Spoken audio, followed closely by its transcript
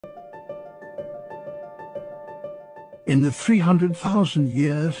In the 300,000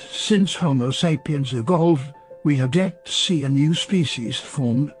 years since Homo sapiens evolved, we have yet to see a new species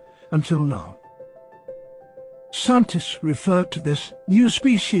formed until now. Scientists refer to this new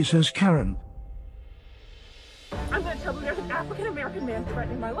species as Karen. I'm going to tell them there's an African-American man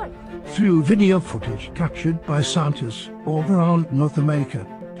threatening my life. Through video footage captured by scientists all around North America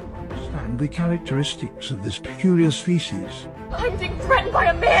to understand the characteristics of this peculiar species. I'm being threatened by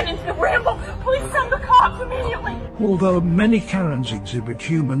a man in the ramble. Please send the cops immediately. Although many Karens exhibit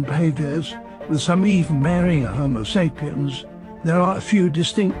human behaviors, with some even marrying a Homo sapiens, there are a few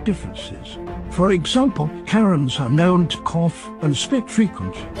distinct differences. For example, Karens are known to cough and spit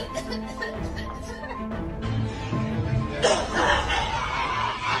frequently.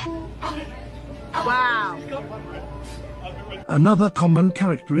 Wow. Another common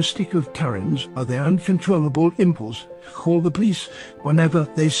characteristic of Karens are their uncontrollable impulse to call the police whenever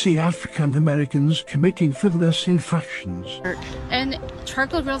they see African Americans committing frivolous infractions. And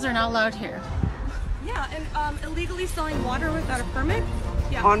charcoal grills are not allowed here. Yeah, and illegally selling water without a permit?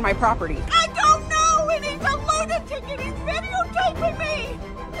 Yeah. On my property. I don't know! And he's a lunatic and he's videotaping me!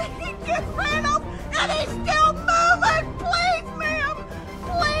 He just ran up and he's still moving! Please, ma'am!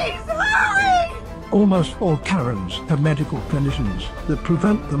 Please, hurry! Almost all Karens have medical conditions that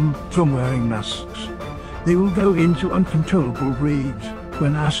prevent them from wearing masks. They will go into uncontrollable rage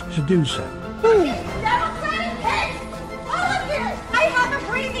when asked to do so. I have a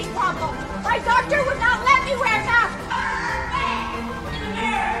breathing problem! My doctor would not let me wear masks! In the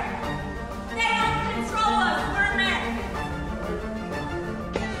mirror! They don't control us, we're men!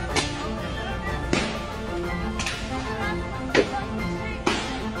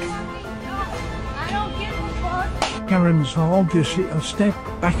 I don't give a fuck! Karens are obviously a step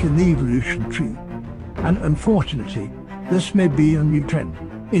back in the evolution tree, and unfortunately, this may be a new trend.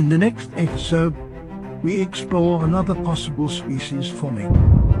 In the next episode, we explore another possible species forming.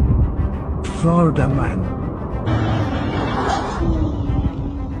 Florida Man.